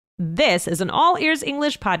This is an All Ears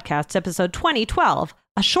English Podcast, episode 2012,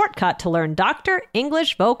 a shortcut to learn Dr.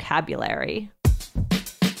 English vocabulary.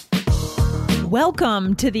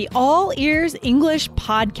 Welcome to the All Ears English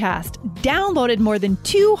Podcast, downloaded more than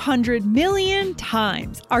 200 million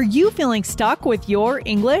times. Are you feeling stuck with your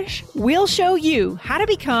English? We'll show you how to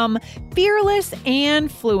become fearless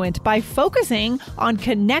and fluent by focusing on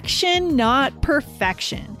connection, not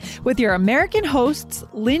perfection. With your American hosts,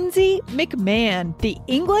 Lindsay McMahon, the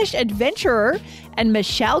English adventurer, and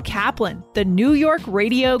Michelle Kaplan, the New York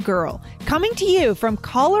radio girl, coming to you from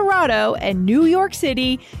Colorado and New York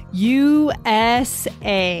City,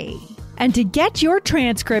 USA. And to get your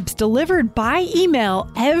transcripts delivered by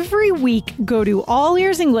email every week, go to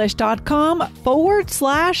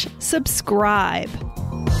allearsenglish.com/subscribe.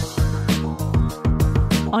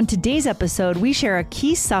 On today's episode, we share a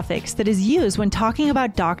key suffix that is used when talking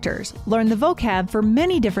about doctors. Learn the vocab for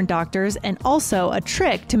many different doctors and also a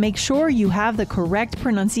trick to make sure you have the correct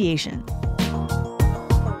pronunciation.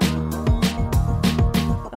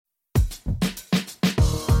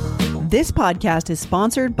 This podcast is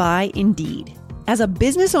sponsored by Indeed. As a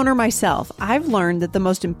business owner myself, I've learned that the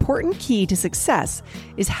most important key to success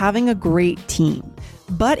is having a great team.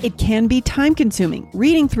 But it can be time-consuming,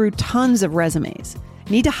 reading through tons of resumes.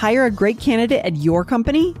 Need to hire a great candidate at your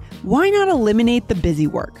company? Why not eliminate the busy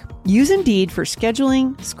work? Use Indeed for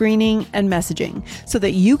scheduling, screening, and messaging so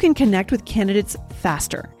that you can connect with candidates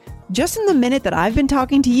faster. Just in the minute that I've been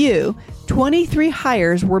talking to you, 23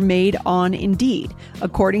 hires were made on Indeed,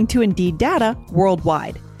 according to Indeed data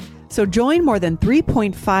worldwide. So join more than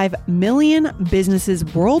 3.5 million businesses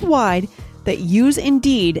worldwide that use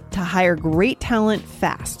Indeed to hire great talent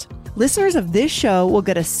fast. Listeners of this show will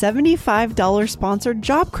get a $75 sponsored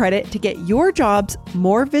job credit to get your jobs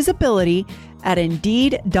more visibility at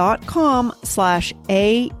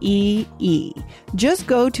Indeed.com/AEE. Just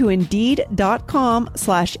go to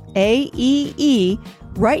Indeed.com/AEE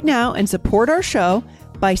right now and support our show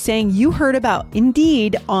by saying you heard about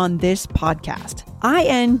Indeed on this podcast.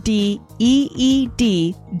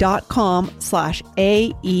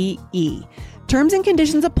 INDEED.com/AEE. Terms and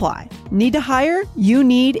conditions apply. Need to hire? You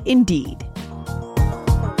need Indeed.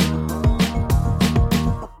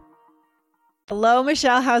 Hello,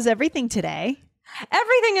 Michelle. How's everything today?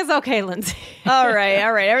 Everything is okay, Lindsay. All right.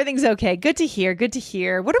 Everything's okay. Good to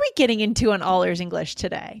hear. What are we getting into on All Ears English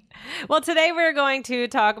today? Well, today we're going to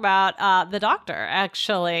talk about the doctor,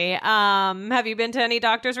 actually. Have you been to any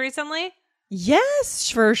doctors recently? Yes,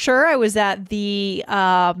 for sure. I was at the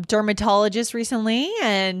dermatologist recently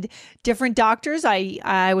and different doctors.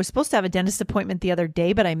 I was supposed to have a dentist appointment the other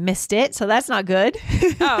day, but I missed it. So that's not good.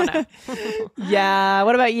 Oh, no. Yeah.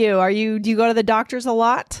 What about you? Do you go to the doctors a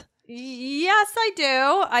lot? Yes, I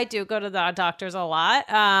do. I do go to the doctors a lot.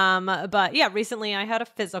 But yeah, recently I had a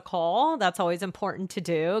physical. That's always important to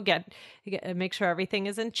do. Make sure everything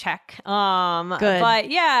is in check. Good. But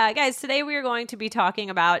yeah, guys, today we are going to be talking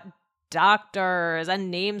about doctors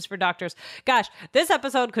and names for doctors. Gosh, this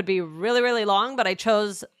episode could be really, really long, but I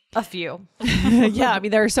chose a few. Yeah, I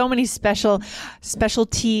mean, there are so many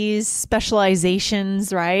specialties,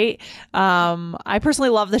 specializations, right? I personally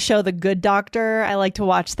love the show The Good Doctor. I like to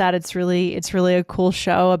watch that. It's really a cool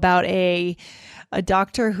show about a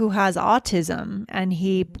doctor who has autism,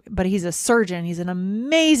 but he's a surgeon. He's an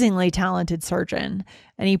amazingly talented surgeon,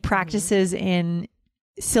 and he practices in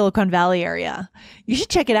Silicon Valley area. You should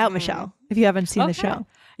check it out, Michelle, if you haven't seen the show.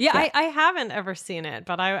 Yeah, I haven't ever seen it,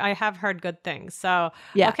 but I have heard good things. So,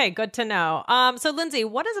 yeah. Okay, good to know. So Lindsay,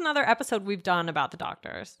 what is another episode we've done about the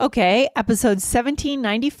doctors? Okay, episode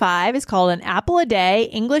 1795 is called An Apple a Day,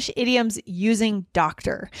 English Idioms Using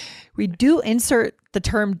Doctor. We do insert the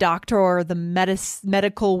term doctor or the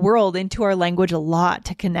medical world into our language a lot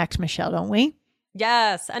to connect, Michelle, don't we?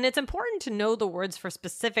 Yes. And it's important to know the words for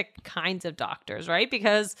specific kinds of doctors, right?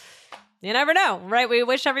 Because you never know, right? We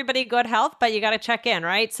wish everybody good health, but you got to check in,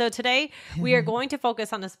 right? So today we are going to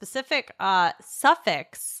focus on a specific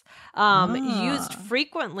suffix used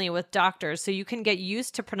frequently with doctors so you can get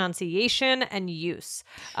used to pronunciation and use.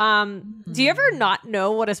 Do you ever not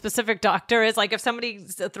know what a specific doctor is? Like if somebody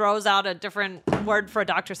throws out a different word for a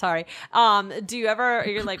doctor,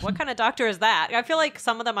 you're like, what kind of doctor is that? I feel like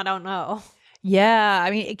some of them I don't know. Yeah,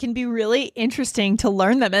 I mean, it can be really interesting to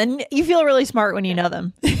learn them, and you feel really smart when you know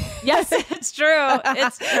them. Yes, it's true.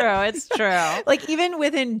 It's true. Like even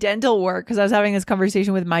within dental work, because I was having this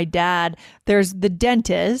conversation with my dad, there's the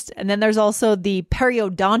dentist, and then there's also the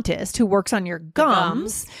periodontist who works on your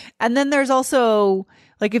gums. And then there's also,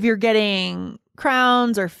 like if you're getting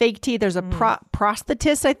crowns or fake teeth. There's a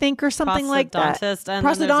prosthetist, I think, or something like that.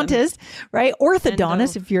 Prosthodontist, right?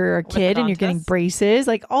 Orthodontist if you're a kid and you're getting braces,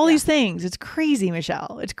 like all these things. It's crazy,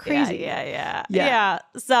 Michelle. It's crazy. Yeah.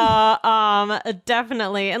 So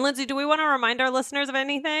definitely. And Lindsay, do we want to remind our listeners of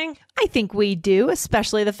anything? I think we do,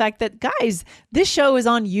 especially the fact that, guys, this show is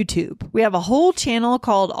on YouTube. We have a whole channel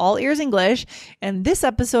called All Ears English, and this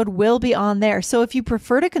episode will be on there. So if you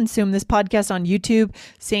prefer to consume this podcast on YouTube,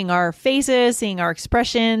 seeing our faces, seeing our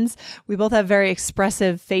expressions, we both have very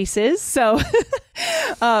expressive faces. So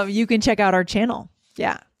you can check out our channel.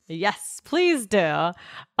 Yeah. Yes, please do.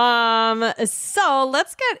 So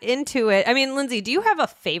let's get into it. I mean, Lindsay, do you have a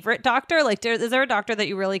favorite doctor? Like, is there a doctor that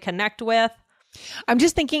you really connect with? I'm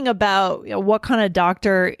just thinking about what kind of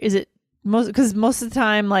doctor is it because most of the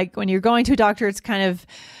time, like when you're going to a doctor, it's kind of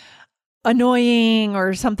annoying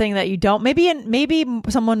or something that you don't, maybe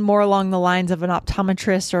someone more along the lines of an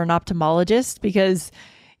optometrist or an ophthalmologist, because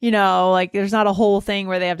like there's not a whole thing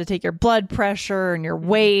where they have to take your blood pressure and your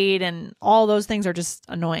weight, and all those things are just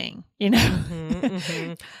annoying,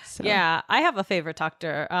 So. Yeah, I have a favorite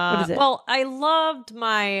doctor. What is it? Well, I loved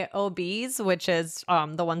my OBs, which is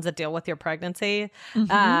the ones that deal with your pregnancy,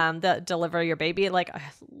 that deliver your baby. Like, I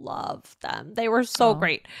love them. They were so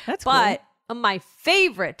great. That's but cool. My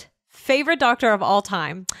favorite doctor of all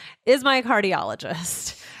time is my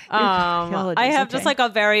cardiologist. I have just like a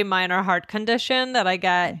very minor heart condition that I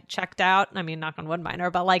get checked out. I mean, knock on wood,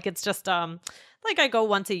 minor, but like it's just like I go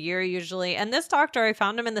once a year usually. And this doctor, I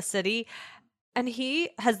found him in the city, and he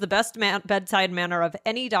has the best bedside manner of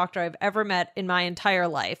any doctor I've ever met in my entire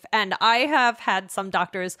life. And I have had some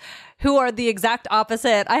doctors who are the exact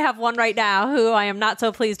opposite. I have one right now who I am not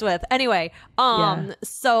so pleased with. Anyway,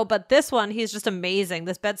 but this one, he's just amazing.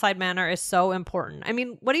 This bedside manner is so important. I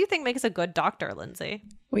mean, what do you think makes a good doctor, Lindsay?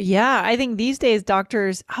 Well, yeah, I think these days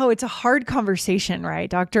doctors, it's a hard conversation, right?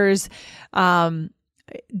 Doctors,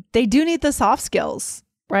 they do need the soft skills,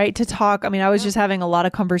 right? To talk. I mean, I was just having a lot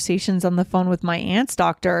of conversations on the phone with my aunt's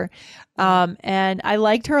doctor. And I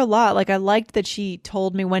liked her a lot. Like, I liked that she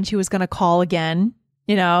told me when she was going to call again.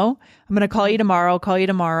 I'm going to call you tomorrow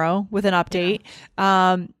with an update.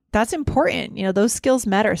 Yeah. That's important. Those skills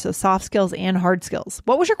matter. So soft skills and hard skills.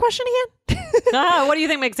 What was your question again? What do you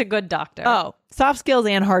think makes a good doctor? Oh, soft skills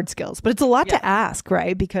and hard skills. But it's a lot to ask,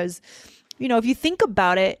 right? Because, if you think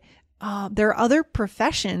about it, there are other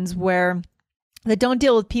professions that don't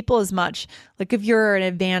deal with people as much. Like if you're an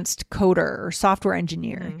advanced coder or software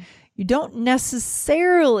engineer, you don't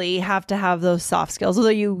necessarily have to have those soft skills, although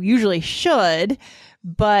you usually should.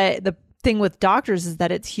 But the thing with doctors is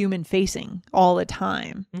that it's human facing all the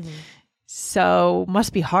time. So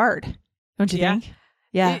must be hard, don't you think?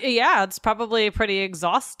 Yeah, it's probably pretty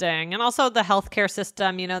exhausting. And also the healthcare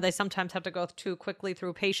system, they sometimes have to go too quickly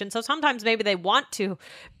through patients. So sometimes maybe they want to,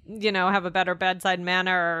 have a better bedside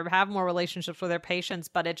manner or have more relationships with their patients,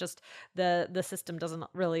 but it just, the system doesn't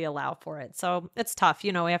really allow for it. So it's tough.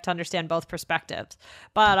 We have to understand both perspectives.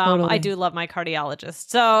 But totally. I do love my cardiologist.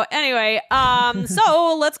 So anyway,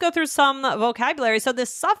 so let's go through some vocabulary. So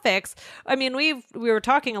this suffix, I mean, we were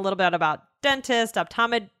talking a little bit about dentist,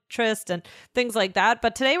 optometrist, and things like that.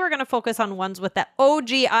 But today we're going to focus on ones with the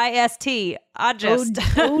OGIST.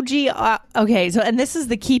 Okay. So, and this is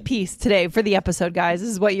the key piece today for the episode, guys. This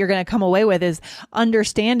is what you're going to come away with, is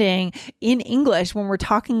understanding in English when we're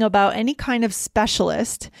talking about any kind of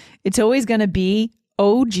specialist, it's always going to be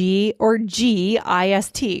OG or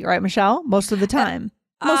GIST, right, Michelle? Most of the time.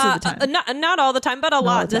 Most of the time. Not all the time, but a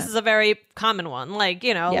lot. This is a very common one. Like,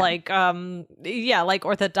 like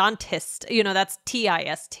orthodontist, that's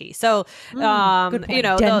TIST. So,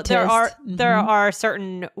 there are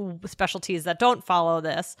certain specialties that don't follow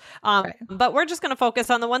this. But we're just going to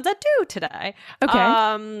focus on the ones that do today.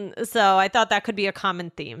 Okay. So I thought that could be a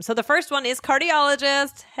common theme. So the first one is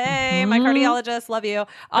cardiologist. Hey, my cardiologist, love you.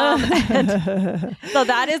 So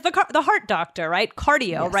that is the heart doctor, right?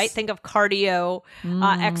 Cardio, right? Think of cardio,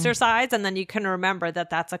 exercise, and then you can remember that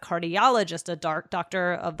that's a cardiologist, a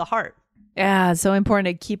doctor of the heart. Yeah, so important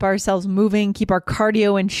to keep ourselves moving, keep our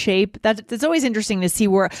cardio in shape. That's always interesting to see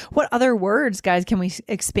what other words, guys, can we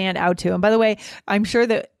expand out to. And by the way, I'm sure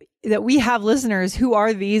that we have listeners who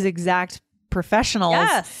are these exact professionals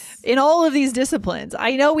in all of these disciplines.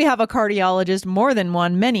 I know we have a cardiologist, more than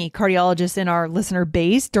one, many cardiologists in our listener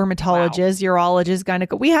base, dermatologists, urologists,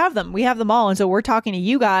 gynecologists. We have them all. And so we're talking to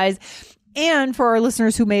you guys. And for our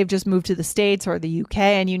listeners who may have just moved to the States or the UK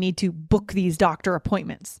and you need to book these doctor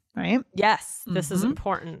appointments, right? Yes, this is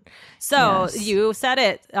important. So you said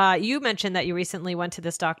it. You mentioned that you recently went to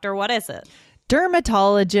this doctor. What is it?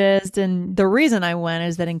 dermatologist. And the reason I went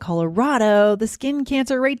is that in Colorado, the skin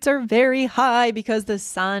cancer rates are very high because the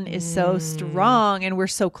sun is so strong and we're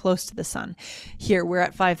so close to the sun. Here, we're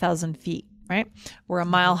at 5,000 feet. Right? We're a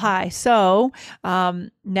mile high. So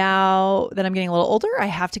now that I'm getting a little older, I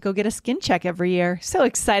have to go get a skin check every year. So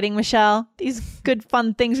exciting, Michelle. These good,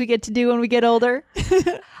 fun things we get to do when we get older.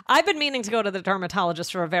 I've been meaning to go to the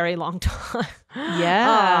dermatologist for a very long time.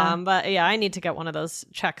 Yeah. But yeah, I need to get one of those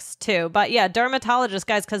checks too. But yeah, dermatologist,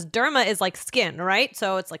 guys, because derma is like skin, right?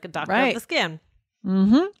 So it's like a doctor of the skin.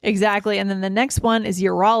 Exactly. And then the next one is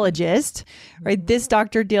urologist, right? This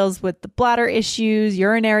doctor deals with the bladder issues,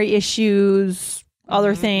 urinary issues,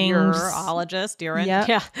 other things. Urologist, urine. Yep.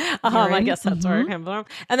 Yeah. I guess that's where it came from.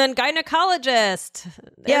 And then gynecologist.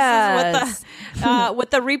 Yes.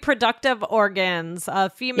 With the reproductive organs,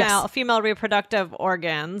 female reproductive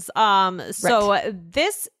organs. So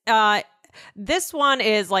this one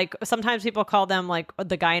is like, sometimes people call them like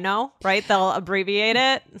the gyno, right? They'll abbreviate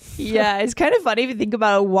it. Yeah, it's kind of funny if you think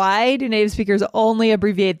about it. Why do native speakers only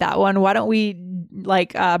abbreviate that one? Why don't we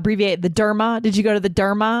like abbreviate the derma? Did you go to the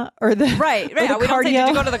derma or the right? Or the we cardio? Don't say, did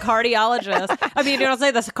you go to the cardiologist? I mean, you don't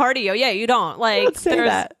say this cardio. Yeah, you don't. Like, don't say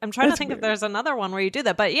that. I'm trying to think if there's another one where you do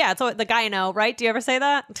that, but yeah, it's the gyno, right? Do you ever say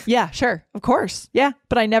that? Yeah, sure, of course, yeah.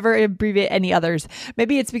 But I never abbreviate any others.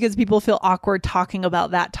 Maybe it's because people feel awkward talking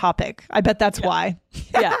about that topic. I bet that's why.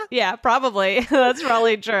 yeah, probably. That's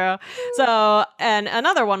probably true. So, and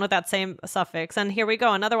another one with that same suffix. And here we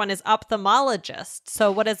go. Another one is ophthalmologist.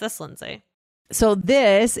 So what is this, Lindsay? So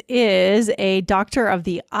this is a doctor of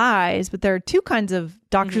the eyes, but there are two kinds of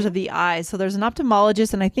doctors of the eyes. So there's an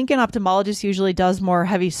ophthalmologist, and I think an ophthalmologist usually does more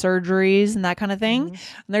heavy surgeries and that kind of thing. And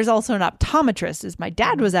there's also an optometrist, as my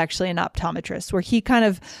dad was actually an optometrist, where he kind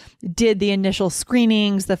of did the initial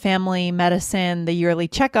screenings, the family medicine, the yearly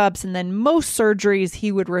checkups, and then most surgeries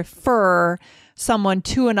he would refer someone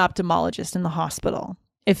to an ophthalmologist in the hospital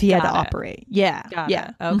if he had to operate. Yeah. Got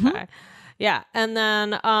it. Okay. Yeah. And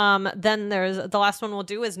then there's the last one we'll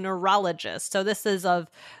do is neurologist. So this is of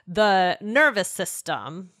the nervous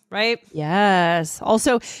system, right? Yes.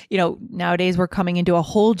 Also, nowadays we're coming into a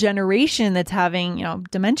whole generation that's having,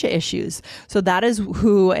 dementia issues. So that is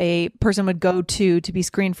who a person would go to be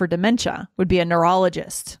screened for dementia, would be a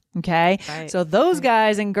neurologist. Okay. Right. So those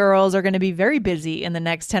guys and girls are going to be very busy in the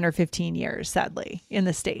next 10 or 15 years, sadly, in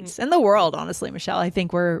the States and the world, honestly, Michelle. I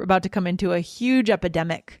think we're about to come into a huge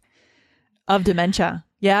epidemic of demencia.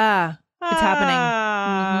 Yeah, it's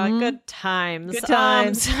happening. Good times. Good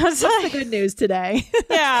times. What's the good news today?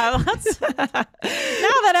 Yeah. Now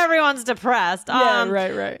that everyone's depressed.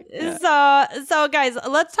 Right. Yeah. So guys,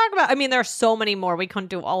 let's talk about, there are so many more. We couldn't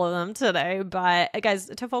do all of them today, but guys,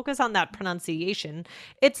 to focus on that pronunciation,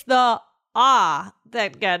 it's the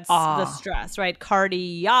that gets the stress, right?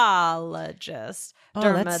 Cardiologist,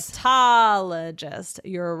 dermatologist,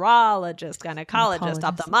 urologist, gynecologist,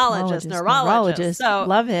 ophthalmologist, neurologist. So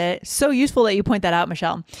love it. So useful that you point that out,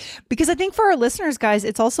 Michelle, because I think for our listeners, guys,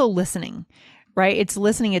 it's also listening, right? It's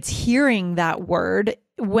listening. It's hearing that word.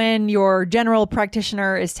 When your general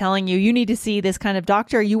practitioner is telling you, you need to see this kind of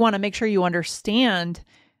doctor, you want to make sure you understand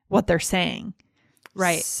what they're saying.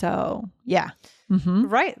 Right. So, yeah.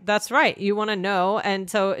 Right. That's right. You want to know. And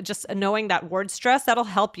so just knowing that word stress, that'll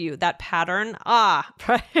help you. That pattern.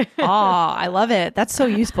 Right. I love it. That's so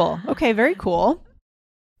useful. Okay. Very cool.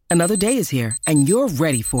 Another day is here and you're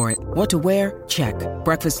ready for it. What to wear? Check.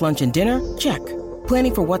 Breakfast, lunch, and dinner? Check.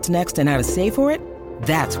 Planning for what's next and how to save for it?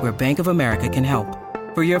 That's where Bank of America can help.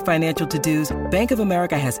 For your financial to-dos, Bank of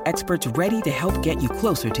America has experts ready to help get you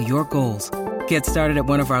closer to your goals. Get started at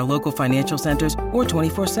one of our local financial centers or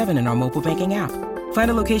 24/7 in our mobile banking app. Find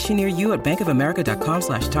a location near you at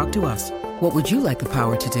bankofamerica.com/talktous. What would you like the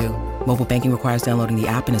power to do? Mobile banking requires downloading the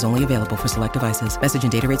app and is only available for select devices. Message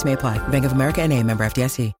and data rates may apply. Bank of America NA, member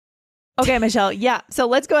FDIC. Okay, Michelle. Yeah. So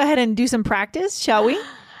let's go ahead and do some practice, shall we?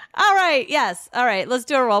 All right. Yes. All right. Let's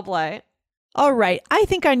do a role play. All right. I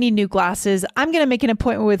think I need new glasses. I'm going to make an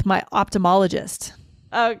appointment with my ophthalmologist.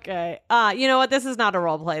 Okay. You know what? This is not a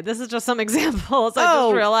role play. This is just some examples. I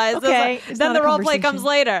just realized. Okay. Then the role play comes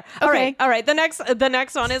later. All right. The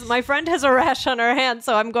next one is my friend has a rash on her hand,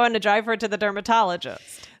 so I'm going to drive her to the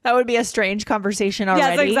dermatologist. That would be a strange conversation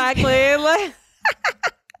already. Yes, exactly.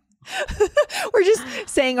 We're just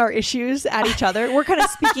saying our issues at each other. We're kind of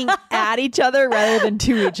speaking at each other rather than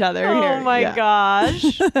to each other here. Oh my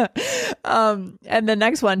gosh. And the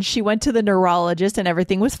next one, she went to the neurologist and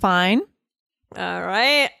everything was fine. All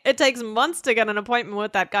right. It takes months to get an appointment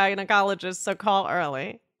with that gynecologist, so call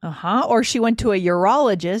early. Or she went to a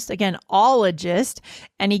urologist, again, ologist,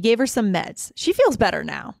 and he gave her some meds. She feels better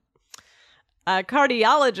now. a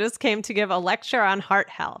cardiologist came to give a lecture on heart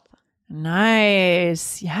health.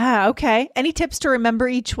 Nice. Yeah. Okay. Any tips to remember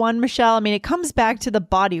each one, Michelle? I mean, it comes back to the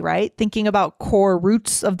body, right? Thinking about core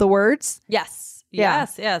roots of the words. Yes. Yeah.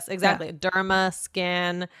 Yes, exactly. Yeah. Derma,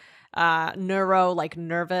 skin, neuro, like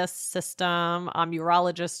nervous system,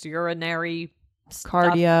 urologist, urinary,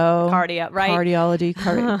 cardio, right? Cardiology,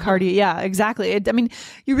 cardio. Yeah, exactly. I mean,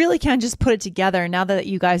 you really can just put it together. Now that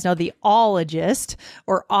you guys know the ologist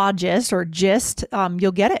or ogist or gist,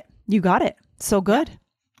 you'll get it. You got it. So good.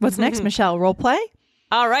 What's next, Michelle? Role play?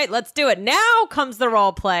 All right, let's do it. Now comes the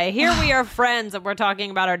role play. Here we are friends and we're talking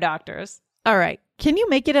about our doctors. All right. Can you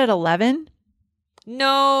make it at 11?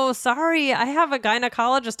 No, sorry. I have a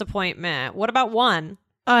gynecologist appointment. What about 1?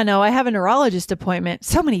 Oh, no, I have a neurologist appointment.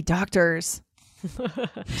 So many doctors.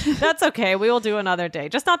 That's okay. We will do another day.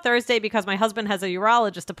 Just not Thursday because my husband has a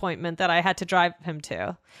urologist appointment that I had to drive him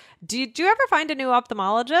to. Do you ever find a new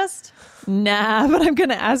ophthalmologist? Nah, but I'm going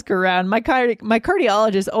to ask around. My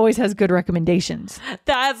cardiologist always has good recommendations.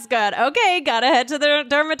 That's good. Okay, gotta head to the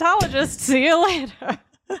dermatologist. See you later.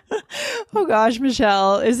 Oh gosh,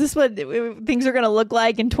 Michelle, is this what things are going to look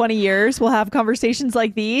like in 20 years? We'll have conversations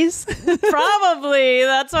like these? Probably.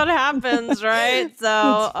 That's what happens, right?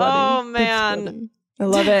 So, oh man. I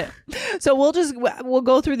love it. So we'll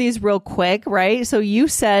go through these real quick, right? So you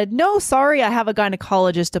said, no, sorry, I have a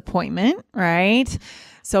gynecologist appointment, right?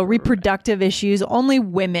 So reproductive issues, only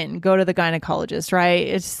women go to the gynecologist, right?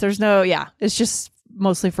 It's just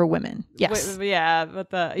mostly for women. Yes.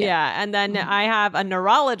 Yeah. And then I have a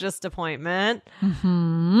neurologist appointment.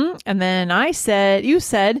 Mm-hmm. And then you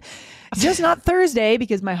said, just not Thursday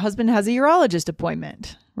because my husband has a urologist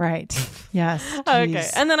appointment. Right. Yes. Okay.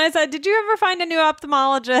 And then I said, did you ever find a new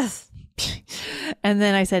ophthalmologist? And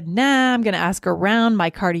then I said, nah, I'm going to ask around. My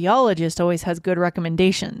cardiologist always has good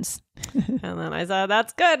recommendations. And then I said,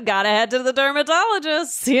 that's good. Gotta head to the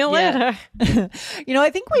dermatologist. See you later. I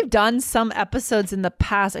think we've done some episodes in the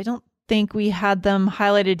past. I don't think we had them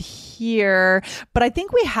highlighted here, but I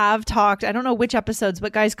think we have talked, I don't know which episodes,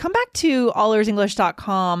 but guys, come back to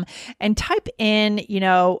allearsenglish.com and type in,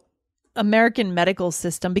 American medical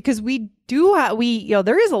system, because we do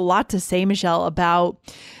there is a lot to say, Michelle, about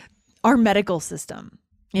our medical system,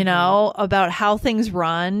 about how things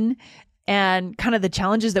run and kind of the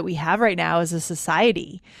challenges that we have right now as a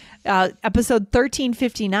society. Episode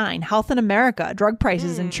 1359, Health in America, Drug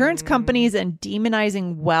Prices, Insurance Companies, and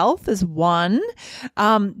Demonizing Wealth is one.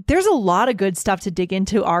 There's a lot of good stuff to dig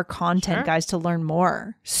into our content, guys, to learn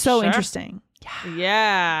more. So interesting.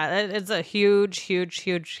 Yeah, it's a huge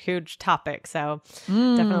topic. So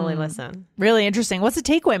definitely listen. Really interesting. What's the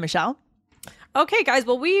takeaway, Michelle? Okay, guys.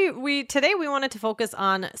 Well, we today we wanted to focus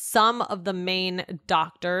on some of the main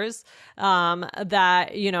doctors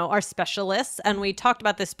that are specialists, and we talked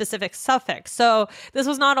about the specific suffix. So this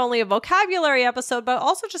was not only a vocabulary episode, but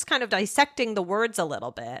also just kind of dissecting the words a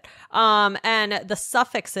little bit, and the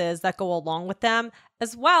suffixes that go along with them,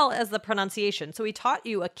 as well as the pronunciation. So we taught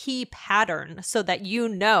you a key pattern so that you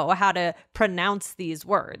know how to pronounce these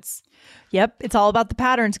words. Yep. It's all about the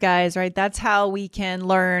patterns, guys, right? That's how we can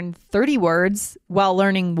learn 30 words while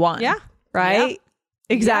learning one. Yeah. Right? Yep.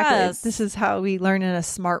 Exactly. Yes. This is how we learn in a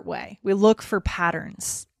smart way. We look for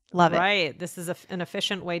patterns. Love it. Right. This is an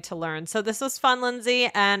efficient way to learn. So this was fun, Lindsay,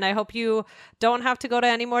 and I hope you don't have to go to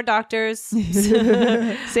any more doctors.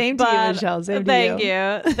 Same to you, Michelle. Same to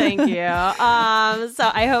you. Thank you. So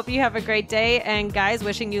I hope you have a great day, and guys,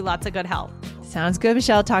 wishing you lots of good health. Sounds good,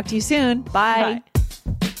 Michelle. Talk to you soon. Bye.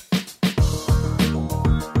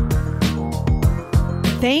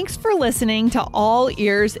 Thanks for listening to All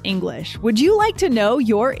Ears English. Would you like to know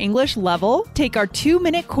your English level? Take our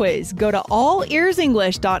 2-minute quiz. Go to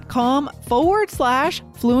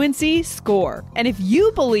allearsenglish.com/fluency score. And if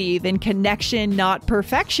you believe in connection, not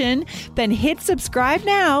perfection, then hit subscribe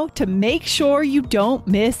now to make sure you don't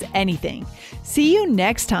miss anything. See you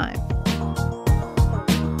next time.